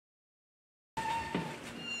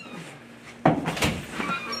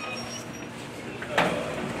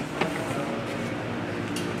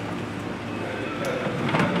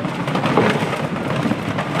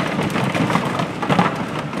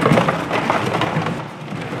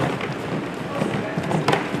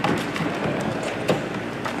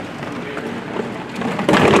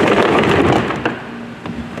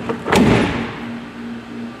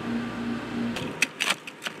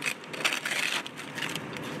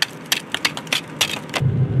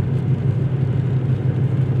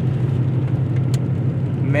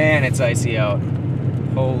Man, it's icy out.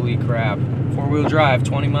 Holy crap. 4-wheel drive,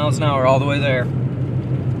 20 miles an hour all the way there.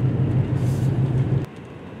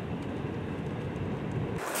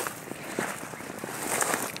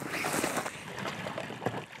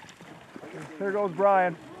 There goes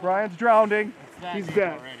Brian. Brian's drowning. He's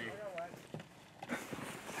dead. Already.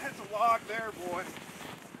 That's a log there, boy.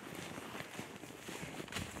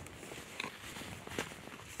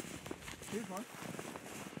 Here's one.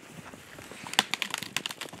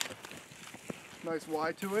 Nice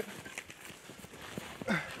Y to it.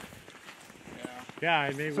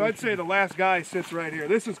 Yeah, so I'd say the last guy sits right here.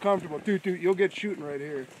 This is comfortable. Dude, you'll get shooting right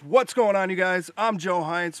here. What's going on, you guys? I'm Joe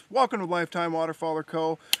Heintz. Welcome to Lifetime Waterfowler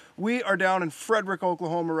Co. We are down in Frederick,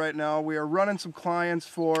 Oklahoma right now. We are running some clients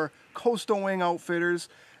for Coastal Wing Outfitters,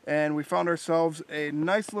 and we found ourselves a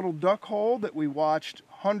nice little duck hole that we watched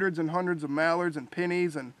hundreds and hundreds of mallards and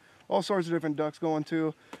pinnies and all sorts of different ducks going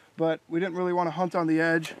to, but we didn't really want to hunt on the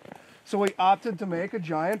edge, so we opted to make a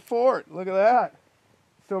giant fort. Look at that.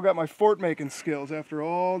 Still got my fort making skills after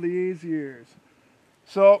all these years.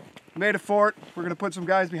 So, made a fort. We're gonna put some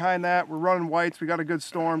guys behind that. We're running whites. We got a good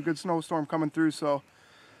storm, good snowstorm coming through, so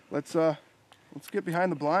let's get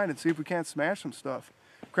behind the blind and see if we can't smash some stuff.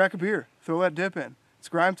 Crack a beer, throw that dip in. It's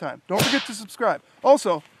grime time. Don't forget to subscribe.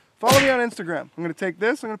 Also, follow me on Instagram. I'm gonna take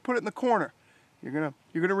this, I'm gonna put it in the corner. You're gonna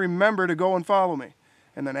remember to go and follow me.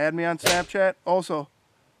 And then add me on Snapchat. Also,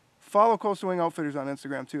 follow Coastal Wing Outfitters on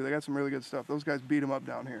Instagram too. They got some really good stuff. Those guys beat them up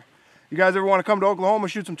down here. You guys ever want to come to Oklahoma,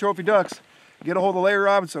 shoot some trophy ducks, get a hold of Larry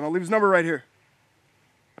Robinson. I'll leave his number right here.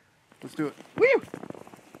 Let's do it. Woo!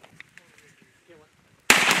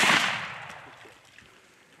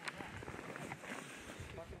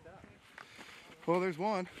 Well, there's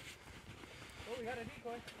one. Oh, we got a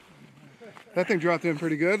decoy. That thing dropped in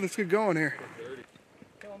pretty good. Let's get going here.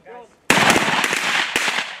 Kill him, guys.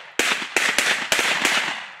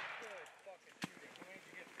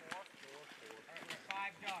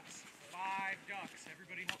 Five ducks.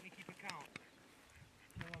 Everybody help me keep a count.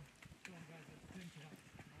 Kill him, guys. That's 10 ducks.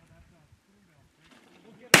 No, that's a spoonbill.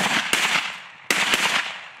 We'll get him.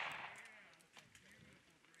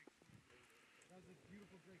 That's a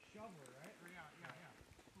beautiful gray shoveler, right? Yeah.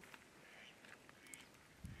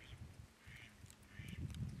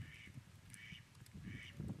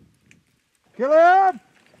 Kill him!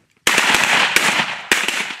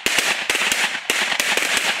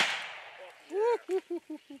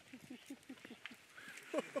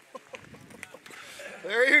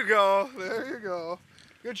 There you go. There you go.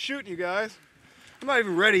 Good shooting, you guys. I'm not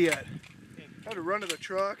even ready yet. I had to run to the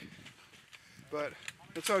truck, but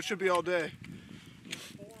that's how it should be all day.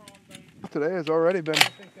 Today has already been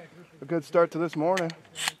a good start to this morning.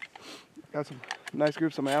 Got some nice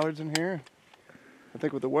groups of mallards in here. I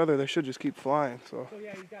think with the weather, they should just keep flying. So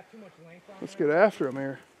yeah, you got too much length on let's get after them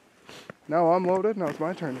here. Now I'm loaded. Now it's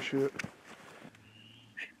my turn to shoot.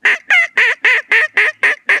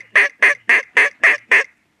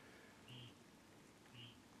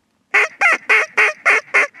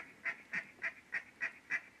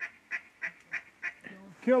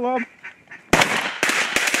 Kill him.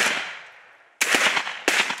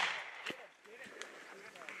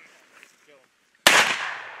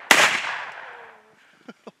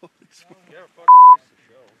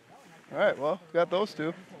 All right, well, got those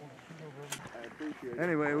two.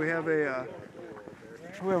 Anyway, we have a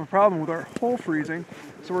problem with our hole freezing,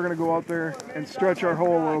 so we're going to go out there and stretch our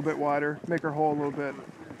hole a little bit wider, make our hole a little bit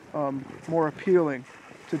more appealing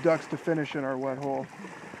to ducks to finish in our wet hole.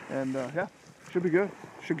 And yeah, should be good.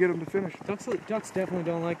 Should get them to finish. Ducks definitely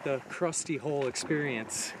don't like the crusty hole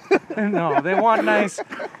experience. No, they want nice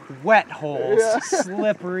wet holes, yeah.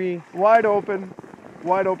 Slippery. Wide open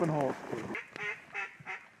holes.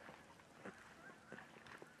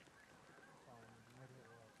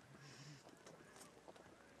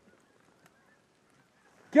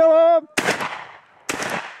 Kill him! Get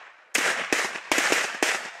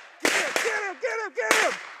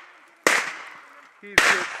him! He's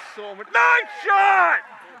hit so much. Nice shot!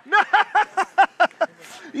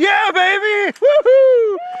 Yeah, baby!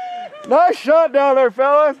 Woohoo! Nice shot down there,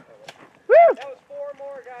 fellas. Woo! That was 4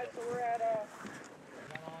 more, guys, so we're at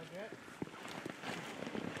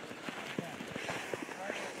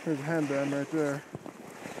There's a hen band right there.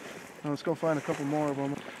 Now let's go find a couple more of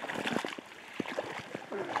them.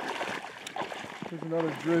 There's another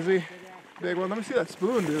drizzy. Big one. Let me see that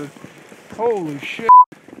spoon, dude. Holy shit.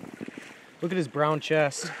 Look at his brown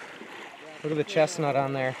chest. Look at the chestnut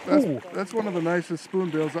on there. That's one of the nicest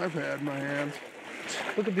spoonbills I've had in my hands.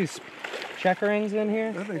 Look at these check rings in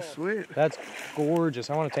here. That thing's sweet. That's gorgeous.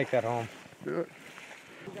 I want to take that home. Do it.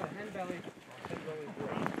 We got a hen belly.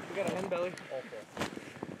 We got a hen belly.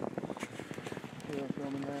 Yeah,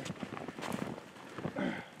 filming there.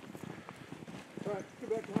 All right, get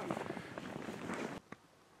back to hunting.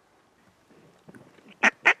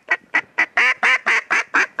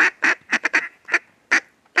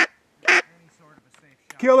 Any sort of a safe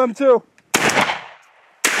shot. Kill them too.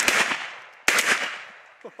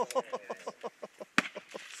 17.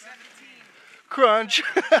 Crunch.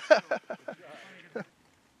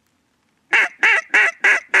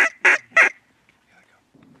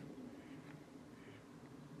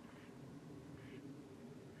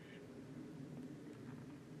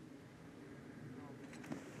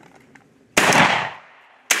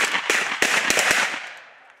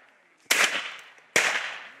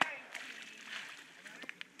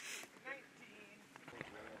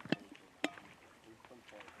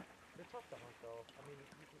 They're tough to hunt though. I mean,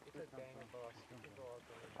 it's a bang and bust. You can go out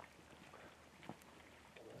there.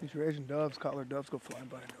 These raging doves, collared doves, go flying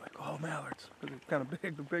by and they're like, oh, mallards. Because they're kind of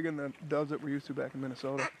big. They're bigger than the doves that we're used to back in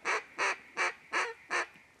Minnesota.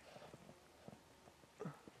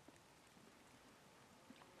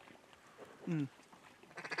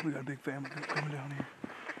 We got a big family group coming down here.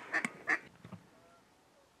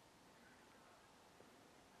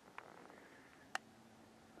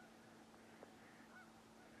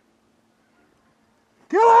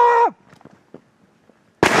 Kill him!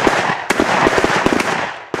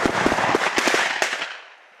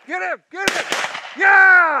 Get him! Get him!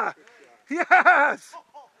 Yeah! Yes!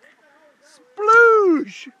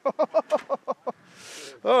 Sploosh!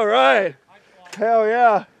 All right. Hell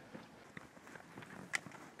yeah.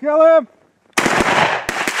 Kill him!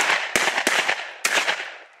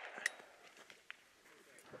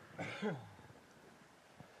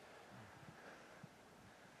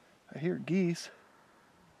 I hear geese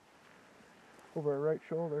over our right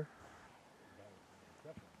shoulder.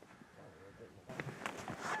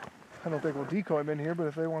 I don't think we'll decoy them in here, but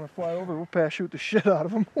if they want to fly over, we'll pass shoot the shit out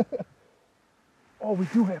of them. Oh, we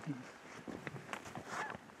do have geese.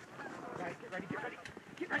 Guys, get ready, get ready.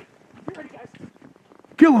 Get ready. Get ready, guys.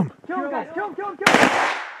 Kill him! Kill him, guys. Kill him, kill him, kill him.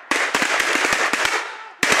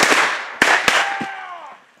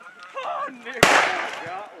 Oh, Nick.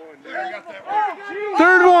 Got one. There, got that one.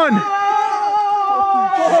 Third one!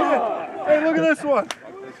 Oh, hey, look at this one.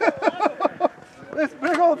 This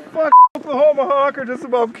big old fuck Oklahoma hawker just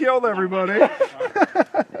about killed everybody. Nick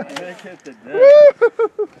hit the deck.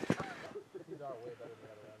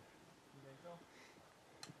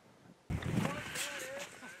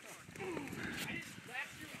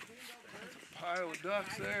 Pile of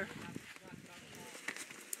ducks there.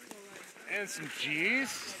 And some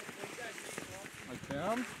cheese. Like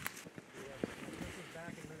them.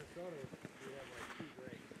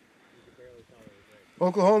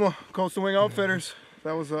 Oklahoma, Coastal Wing Outfitters.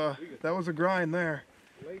 That was a grind there.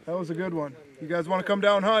 That was a good one. You guys want to come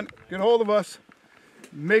down and hunt? Get a hold of us.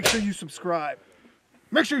 Make sure you subscribe.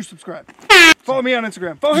 Make sure you subscribe. Follow me on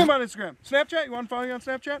Instagram. Follow him on Instagram. Snapchat? You want to follow you on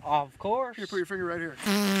Snapchat? Of course. Here, put your finger right here.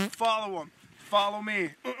 Follow him. Follow me.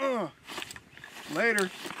 Later.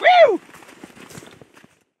 Woo!